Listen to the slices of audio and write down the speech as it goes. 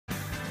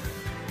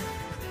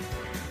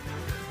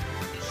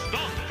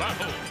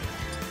battle.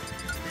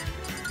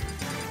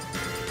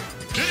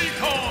 Diddy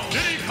Kong!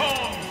 Diddy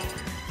Kong!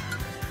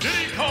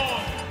 Diddy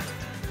Kong!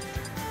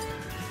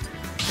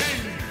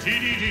 King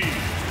Dedede.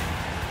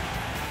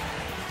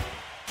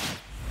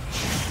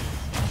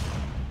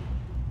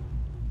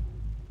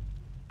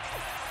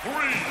 3,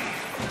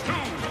 2,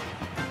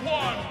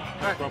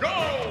 1, go!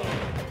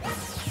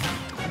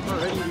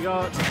 Alrighty, we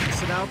got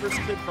Sadao versus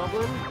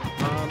KidBulblin.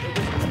 It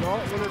is not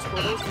winners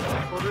quarters,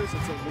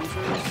 it's a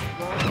losers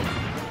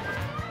one.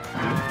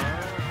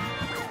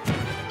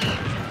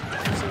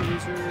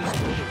 Losers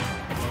quarters.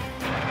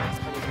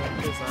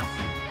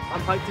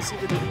 I'm hyped to see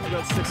the Diddy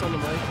that sticks on the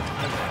mic.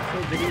 I've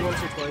killed Diddy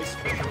once or twice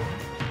for sure.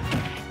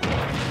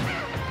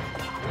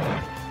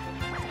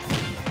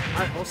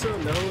 I also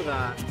know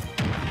that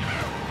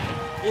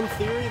in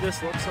theory,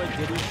 this looks like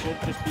Diddy should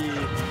just be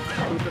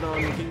pooping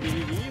on King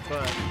Dedede,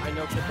 but I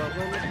know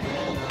KidBulblin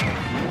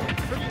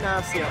pretty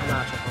nasty at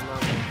matchup. I'm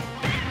not gonna.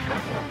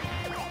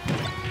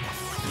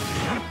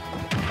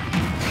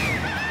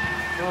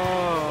 Oh.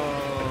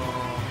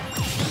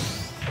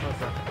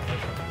 Okay.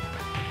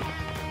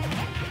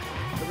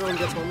 Everyone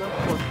gets one though?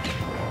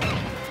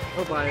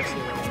 Oh, bias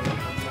here.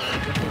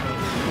 Definitely not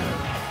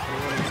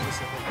anyone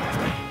specific.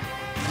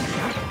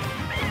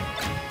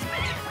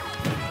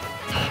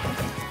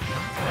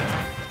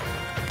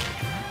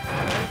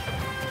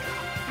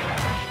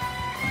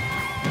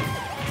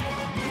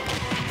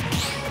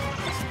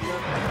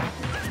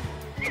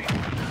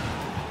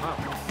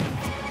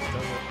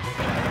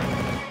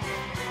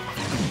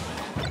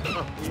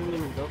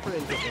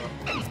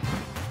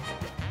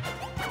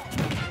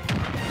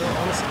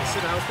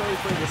 Sadao's probably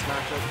played this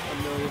matchup a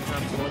million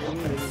times more than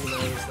me, maybe he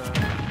knows that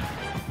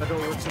that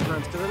don't work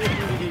sometimes, because I think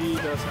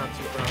Dedede does have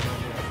super out on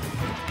me.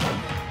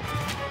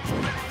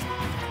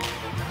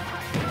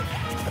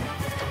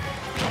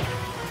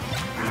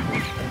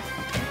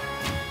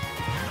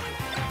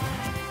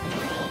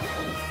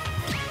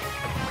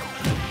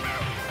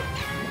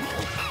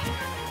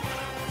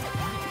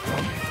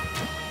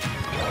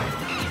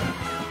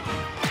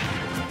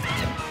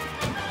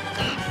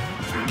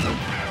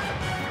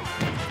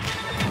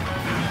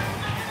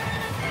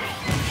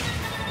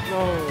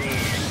 No!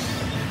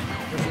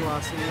 That's the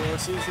last thing you want to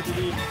see is the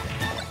Diddy.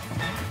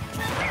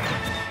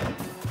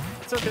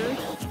 It's okay.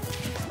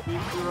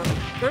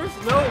 There's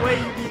no way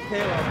you beat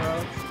Kayla, bro.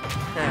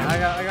 Okay,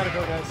 I gotta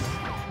go, guys.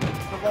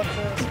 Good luck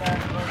to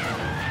Smash.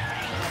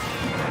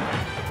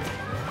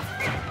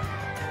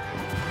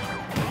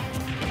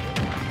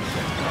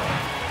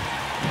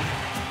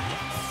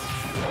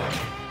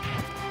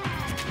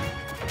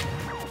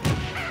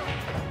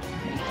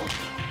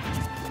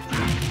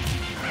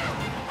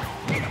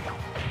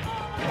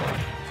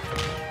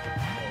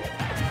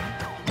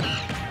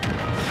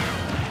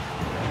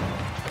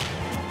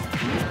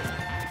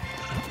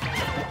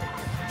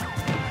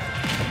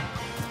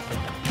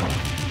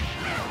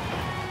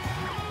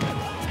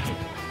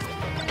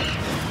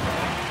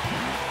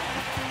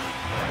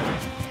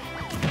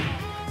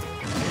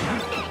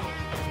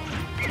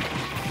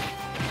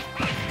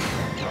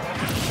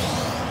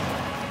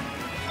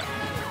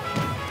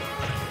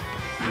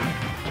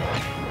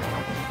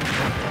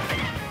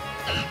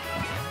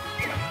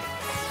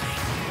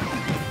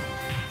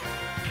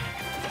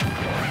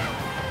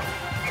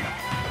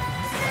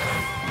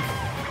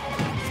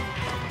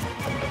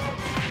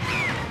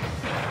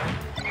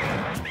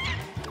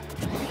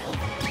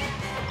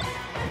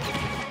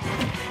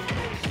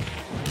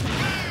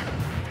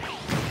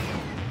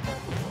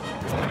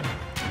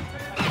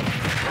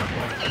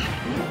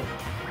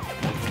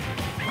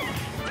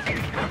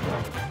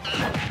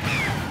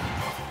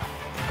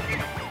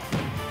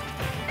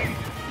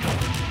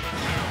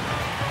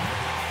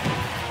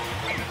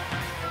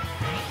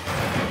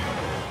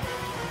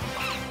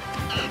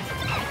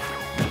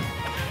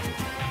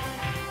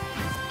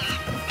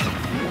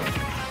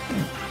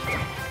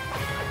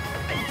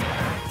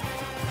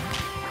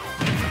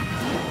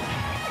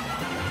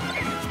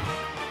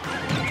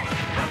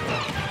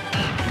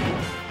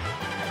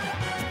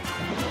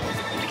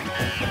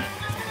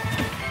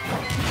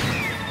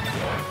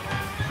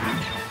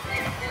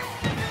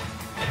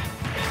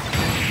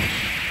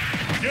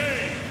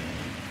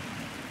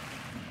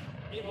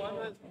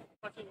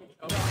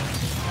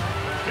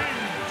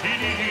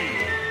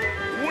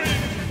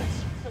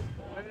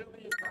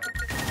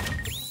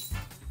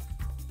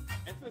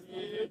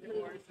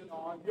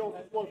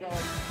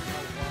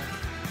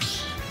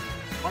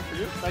 One for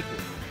you? Thank you.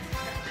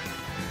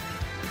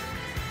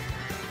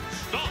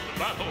 Stop the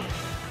battle!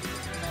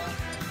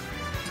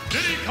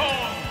 Diddy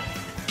Kong!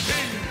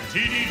 King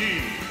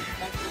Dedede!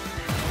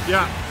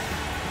 Yeah.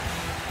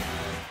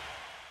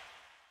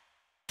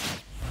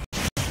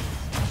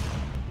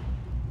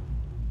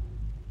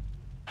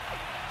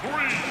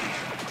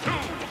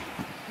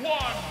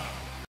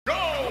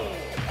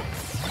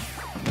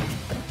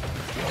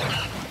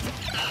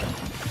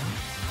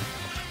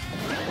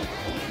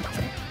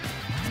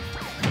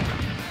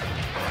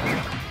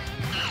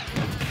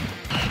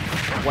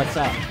 What's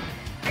up?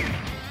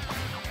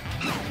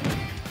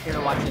 Here to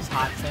watch this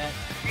hot set?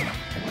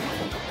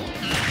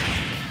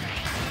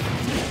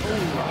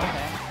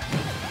 Okay.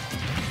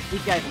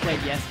 These guys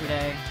played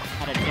yesterday,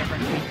 had a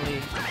different weekly,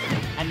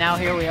 and now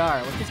here we are,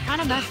 which is kind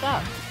of messed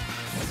up.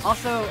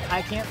 Also,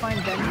 I can't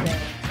find Ben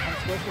Fair. I'm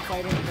supposed to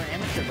fight him for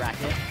amateur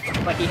bracket,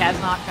 but he has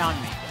not found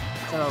me.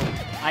 So,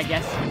 I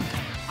guess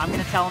I'm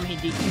gonna tell him he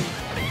DQ'd.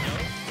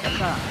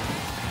 What's up?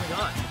 Oh my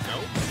god, no?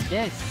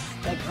 This,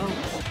 like,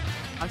 oh.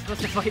 I'm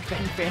supposed to fight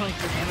Ben Failing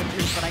for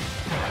amateurs, but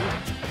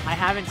I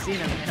haven't seen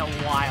him in a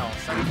while,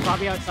 so he's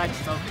probably outside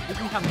smoking. You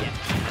can come get me.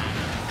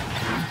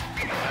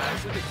 I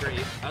was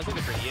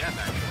looking for EF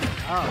actually.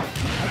 Oh.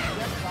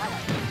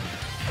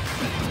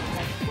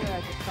 That's where I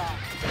just saw.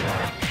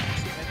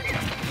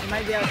 He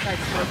might be outside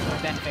smoking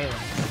with Ben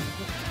Failing.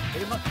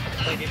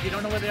 Like, if you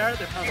don't know where they are,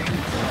 they're probably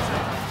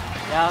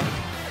Yeah.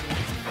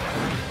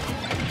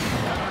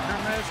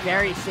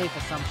 Very safe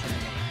assumption.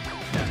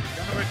 Yeah, you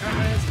don't know where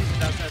Karma is,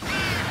 he's outside.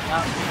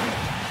 Yeah.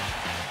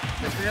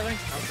 The failings?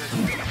 Outside.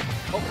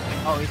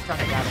 Oh, he's trying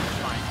to grab it. It's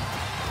fine.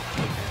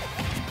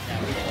 Yeah,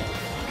 we did it.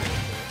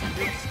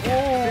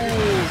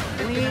 Oh,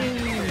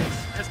 please.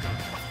 Let's go.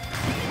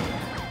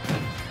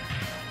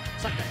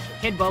 Suck that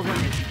shit. KidBulblin is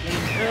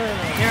getting good.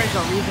 There is a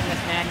reason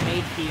this man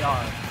made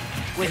PR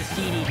with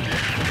Dedede.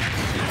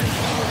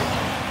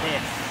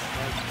 This.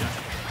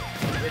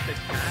 With the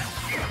cat?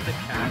 The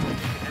cat with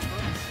the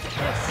headphones?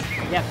 Yes.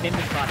 Yeah, Bim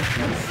just bought it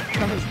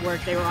from his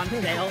work. They were on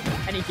sale,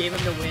 and he gave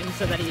him the win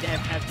so that he'd have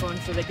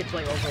headphones so they could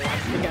play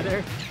Overwatch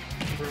together.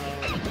 Bro.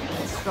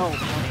 It's so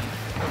funny.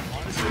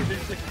 Honestly,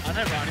 there's like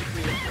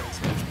unironically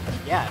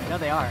impressive. Yeah, no,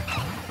 they are.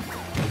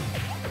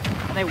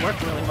 And they work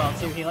really well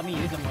too. He let me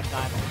use them one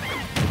time.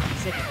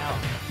 Sick as hell.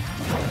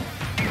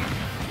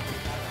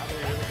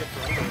 Really good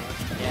for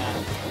Overwatch. Yeah.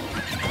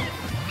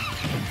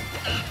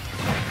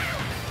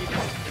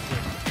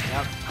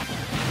 Yep.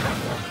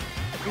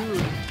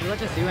 Dude, we let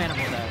the zoo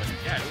animals out.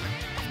 Yeah.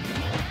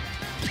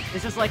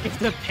 This is like if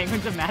the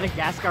penguins of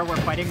Madagascar were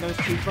fighting those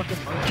two fucking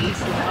monkeys,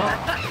 you know?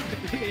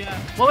 Yeah.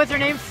 What was their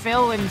name?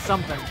 Phil and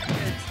something.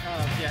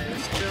 Yeah,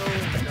 it's Phil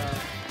and, I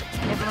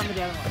can't remember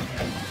the other one.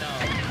 no.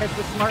 Because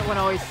the smart one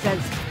always says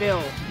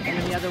Phil, and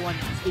then the other one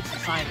speaks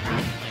sign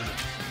language.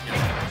 So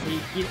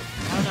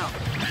I don't know.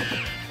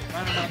 I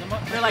don't know.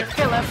 They're like,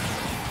 Philip!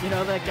 You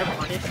know, like they're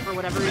punished for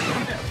whatever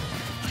reason.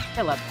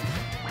 Philip.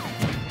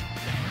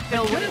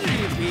 Phil, Whenever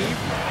you leave,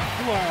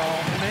 you are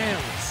all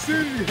males.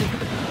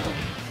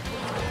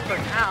 For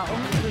now.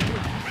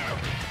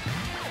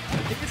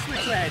 You can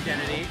switch my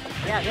identity.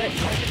 Yeah, good. I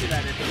can do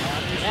that if you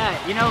want.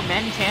 Yeah, you know,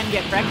 men can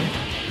get pregnant.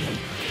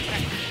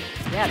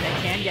 Yeah, they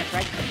can get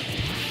pregnant.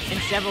 In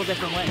several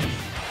different ways.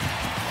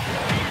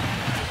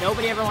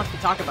 Nobody ever wants to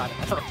talk about it,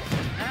 though.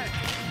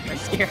 They're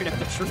scared of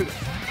the truth.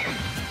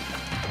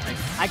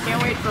 I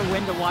can't wait for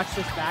Win to watch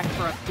this back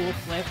for a cool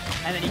flip,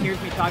 and then he hears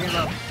me talking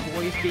about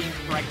boys being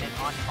pregnant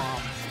on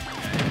comms.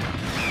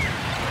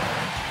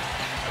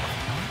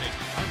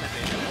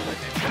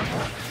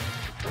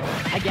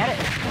 I get it.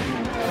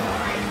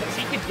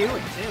 She could do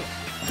it, too.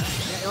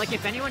 Yeah, like,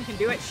 if anyone can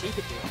do it, she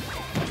could do it.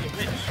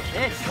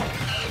 This.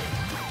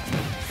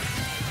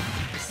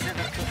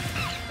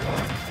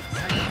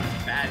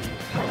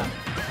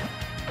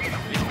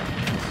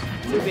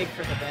 Too big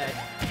for the bed.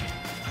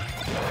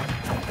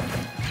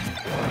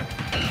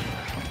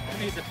 Who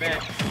needs a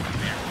bed?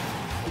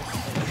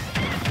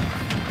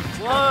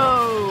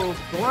 Whoa,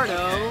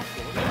 Gordo.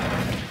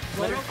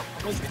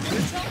 Was it do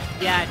itself?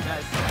 Yeah, it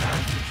does.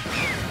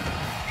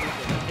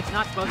 It's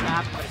not supposed to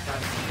happen, but it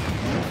does.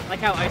 Like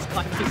how ice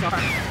climbies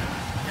are.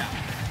 Yeah.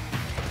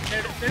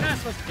 They're not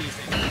supposed to be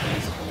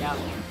things. Yeah.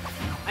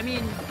 I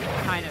mean,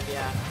 kind of,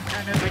 yeah.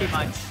 Kind of. Pretty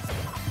much.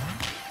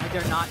 Like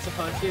they're not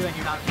supposed to, and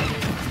you're not really...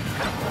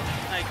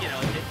 Like, you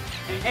know,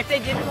 if they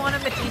didn't want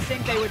them to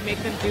desync, they would make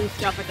them do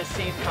stuff at the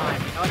same time.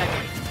 You know what I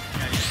mean?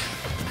 yeah.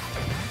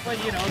 But,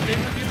 you know, they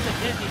wouldn't be able to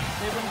hit me.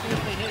 They wouldn't be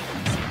able to hit me.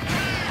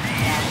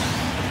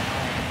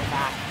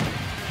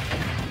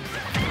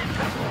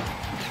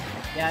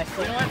 Yeah, I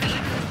still... You know what?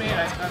 It's made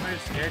ice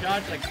climbers air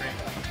dodge like frame.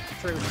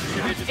 True.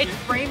 Just It's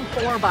frame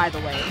 4, by the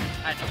way.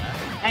 I know that.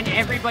 And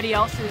everybody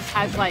else's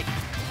has, like,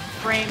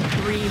 frame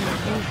 3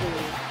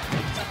 usually.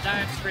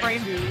 Sometimes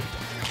frame 2.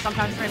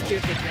 Sometimes frame 2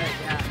 is good,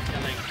 yeah.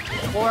 Yeah, like,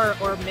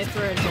 Or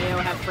Mithra and Mayo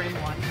have frame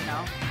 1, you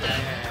know?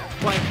 yeah.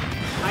 But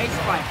Ice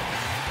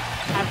Spikers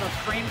have a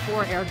frame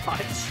 4 air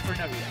dodge. For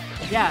no reason.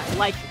 Yeah,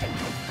 like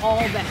all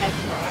the heads.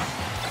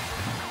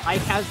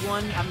 Ike has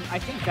one. I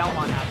think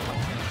Belmont has one.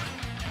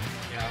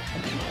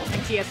 Yeah.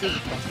 And TSE.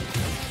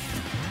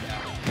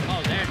 Yeah.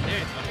 Oh, there's the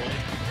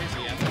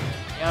other.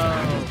 Yo.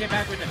 Just came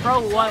back with a Bro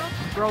was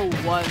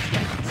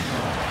getting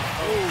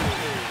Oh,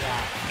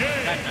 yeah.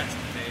 That's in the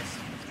face.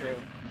 It's true.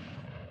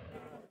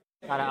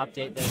 Gotta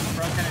update this.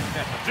 Bro kind of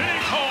got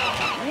Diddy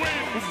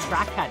wins. This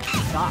trackpad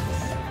sucks.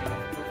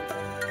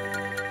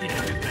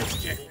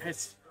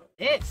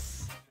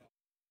 This.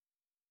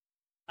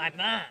 I'm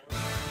not.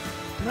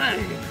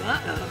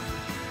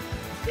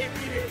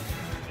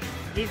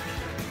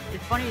 The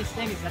funniest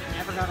thing is that it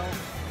never got old.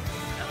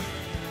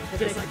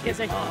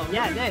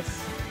 Yeah,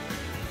 this.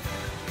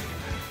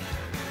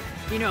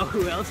 You know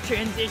who else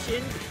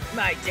transitioned?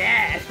 My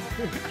dad.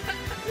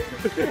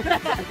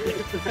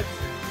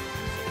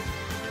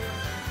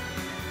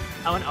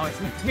 That one always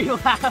makes me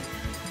laugh.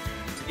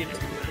 You know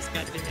who else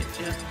got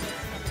dementia?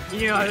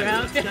 You know what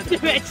else got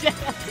dementia?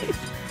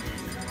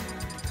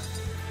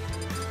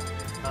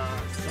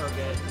 So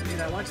good. Dude,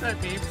 I watched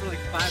that meme for like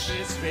 5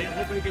 minutes straight,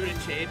 hoping to give it a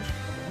change.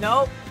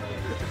 Nope.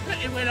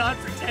 It went on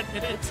for 10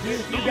 minutes. You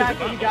got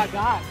got.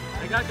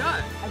 I got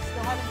got. I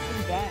still haven't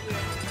seen Ben.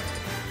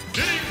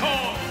 Diddy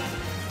Kong!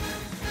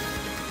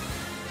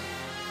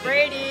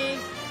 Brady!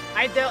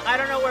 I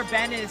don't know where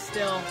Ben is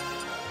still.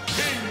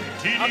 King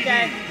Dedede!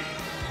 Okay.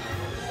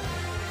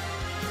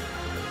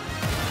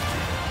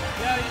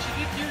 Yo, you should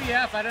give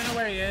UEF. I don't know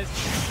where he is.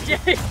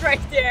 He's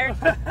right there.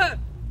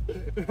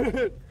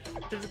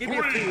 Just give me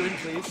a free win,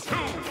 please. 2,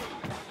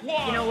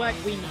 1, You know what?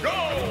 We need go!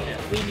 it.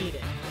 We need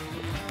it.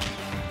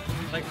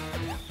 Like,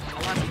 I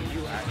want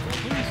you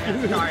actually.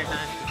 Yeah, sorry,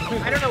 man.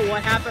 I don't know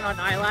what happened on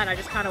Island. I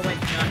just kind of went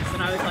nuts,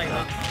 and I was like,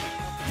 oh.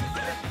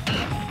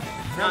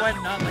 That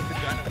went not like the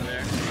gun over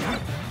there.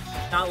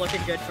 Not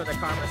looking good for the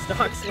Karma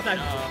stocks when I'm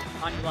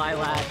on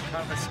Lilac.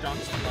 Karma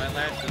stonks on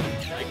Lilac.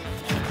 Like,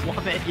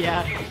 Love it,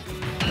 yeah.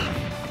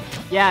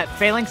 Yeah,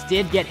 Phalanx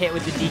did get hit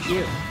with the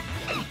DQ.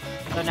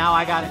 So now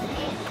I got it.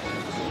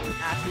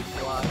 Ashy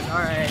block.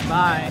 Alright,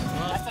 bye.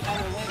 that's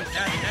another win.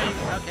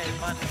 Okay,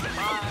 fun.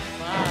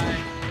 Bye.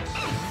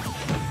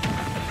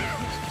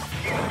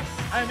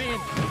 I mean,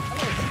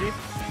 hello, Steve.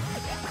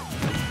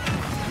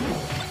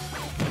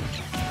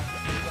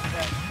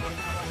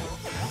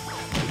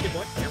 Good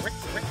boy.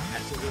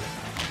 Absolutely.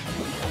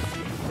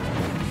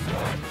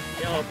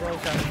 Yo, bro,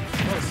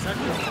 sucked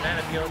his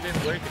banana peel.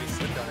 Didn't work, and he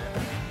slipped on it.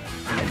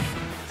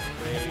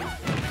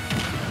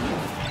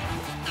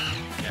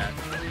 Yeah.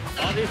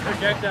 All these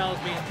projectiles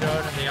being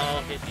thrown, and they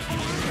all hit DD.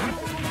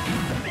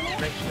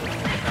 Make sure.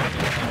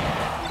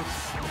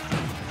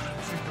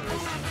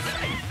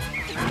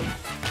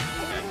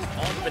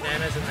 All the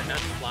bananas and the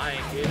nuts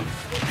flying, dude.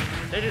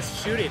 They're just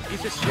shooting.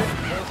 He's just shooting.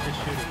 Close to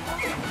shooting.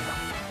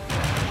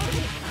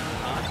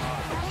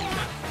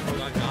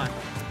 Oh, God.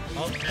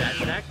 Oh, that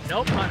attack.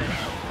 No punish.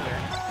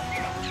 Here.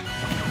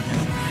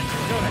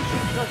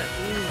 Go that.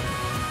 Ooh.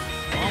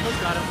 Almost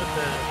got him with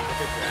the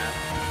grab.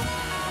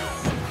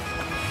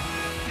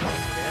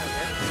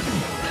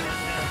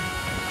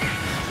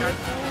 Yeah.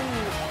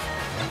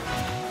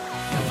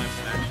 Oh, I'm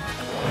smashed.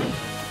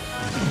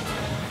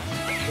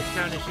 It's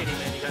kind of shitty,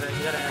 man. You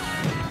gotta act.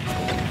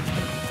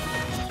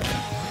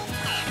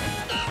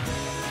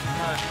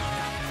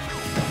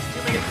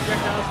 Too many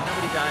projectiles,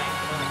 nobody dying.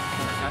 Come on.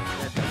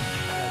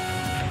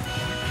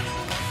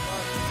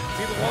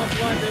 People want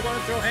blood, they want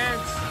to throw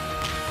hands.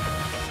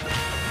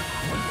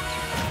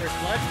 There's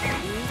blood.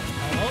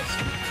 Almost.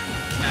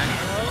 Back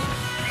row.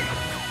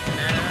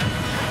 Banana.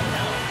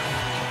 No.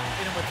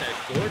 Hit him with that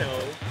Gordo.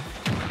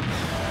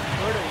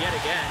 Gordo yet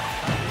again.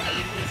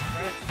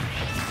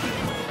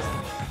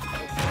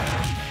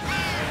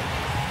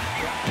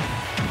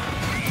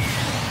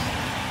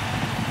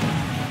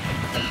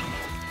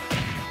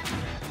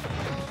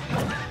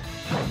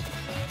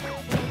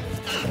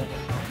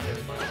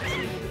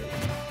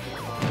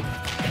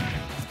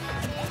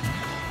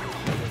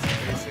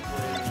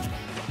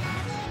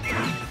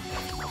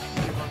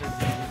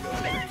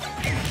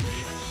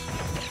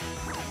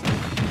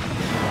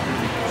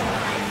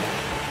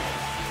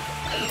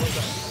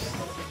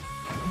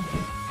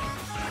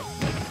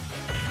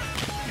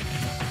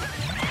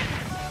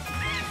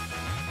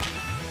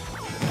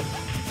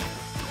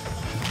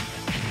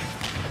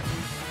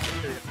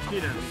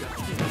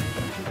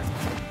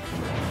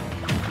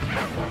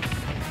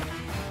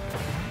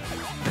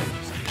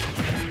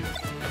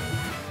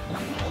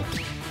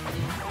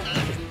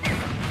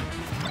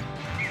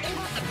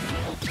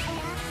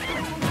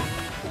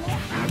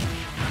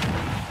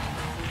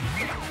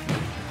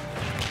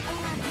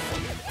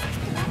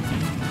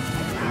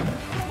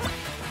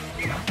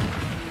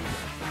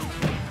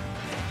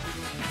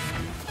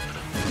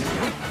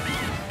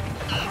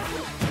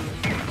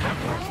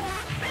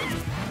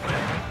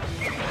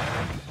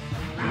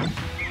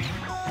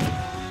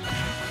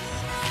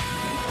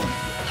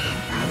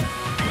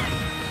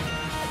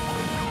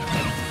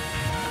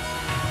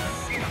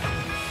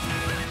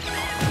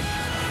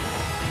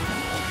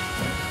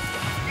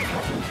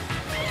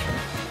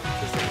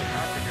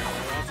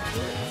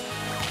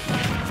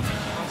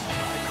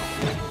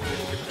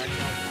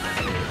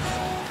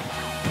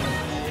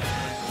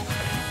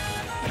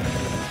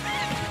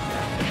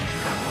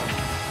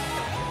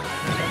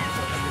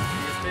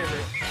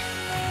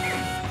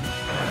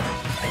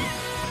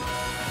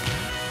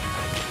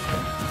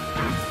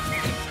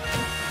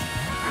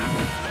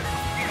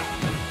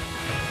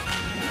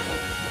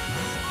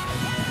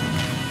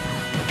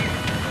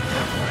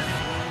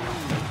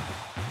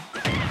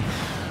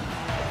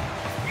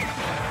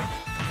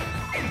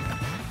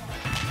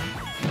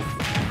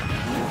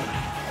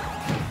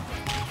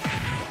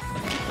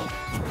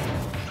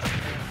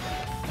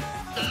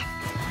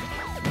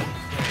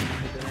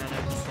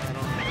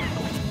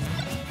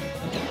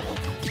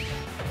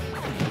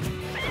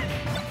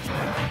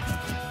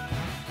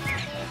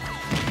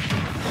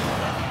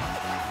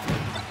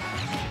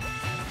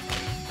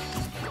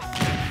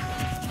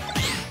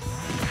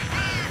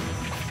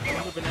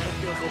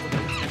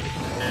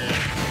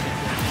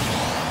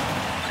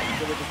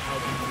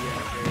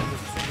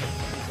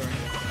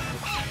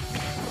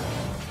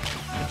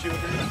 Did you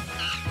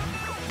agree?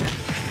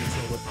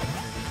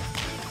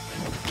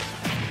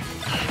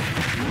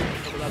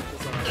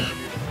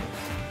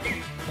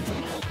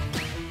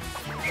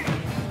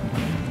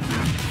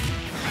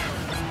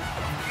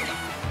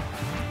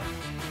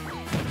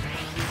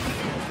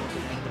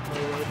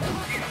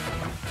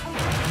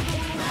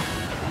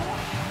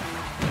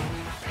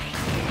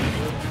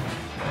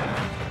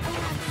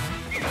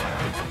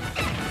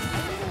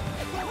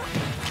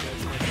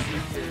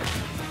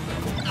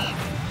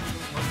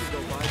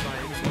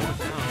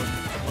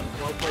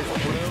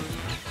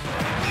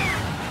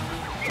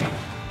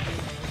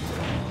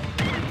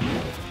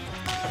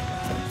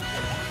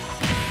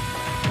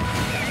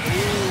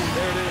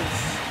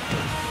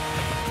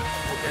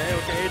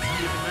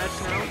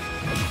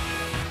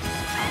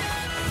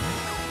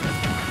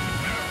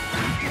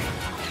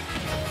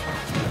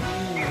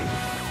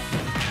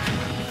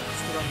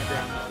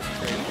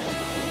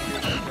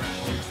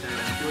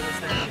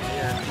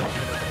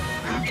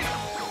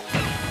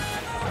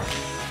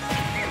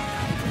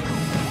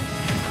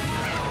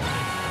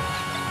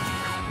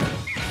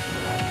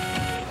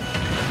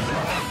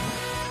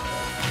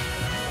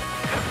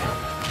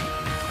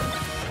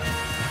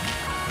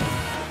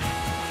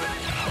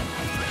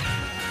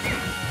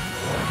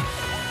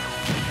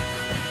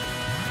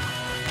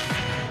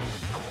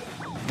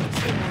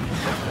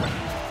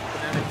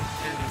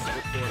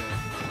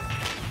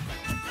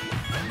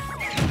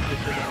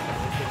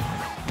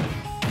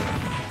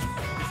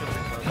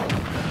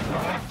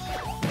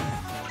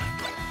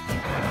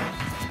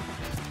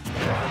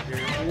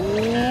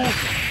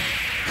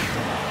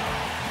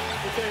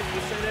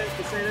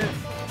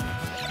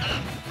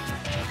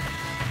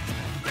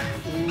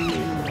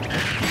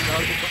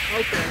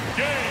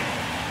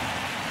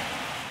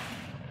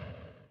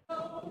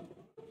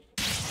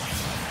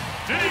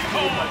 Diddy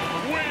Kong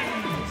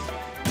wins!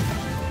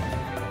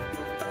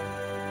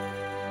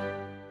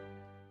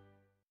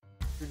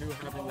 Who knew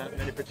having that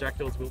many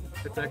projectiles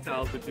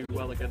would do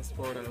well against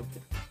Fordo?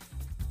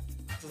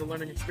 This is a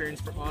learning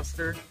experience for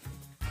Oster.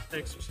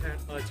 Thanks for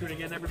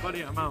tuning in,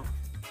 everybody. I'm out.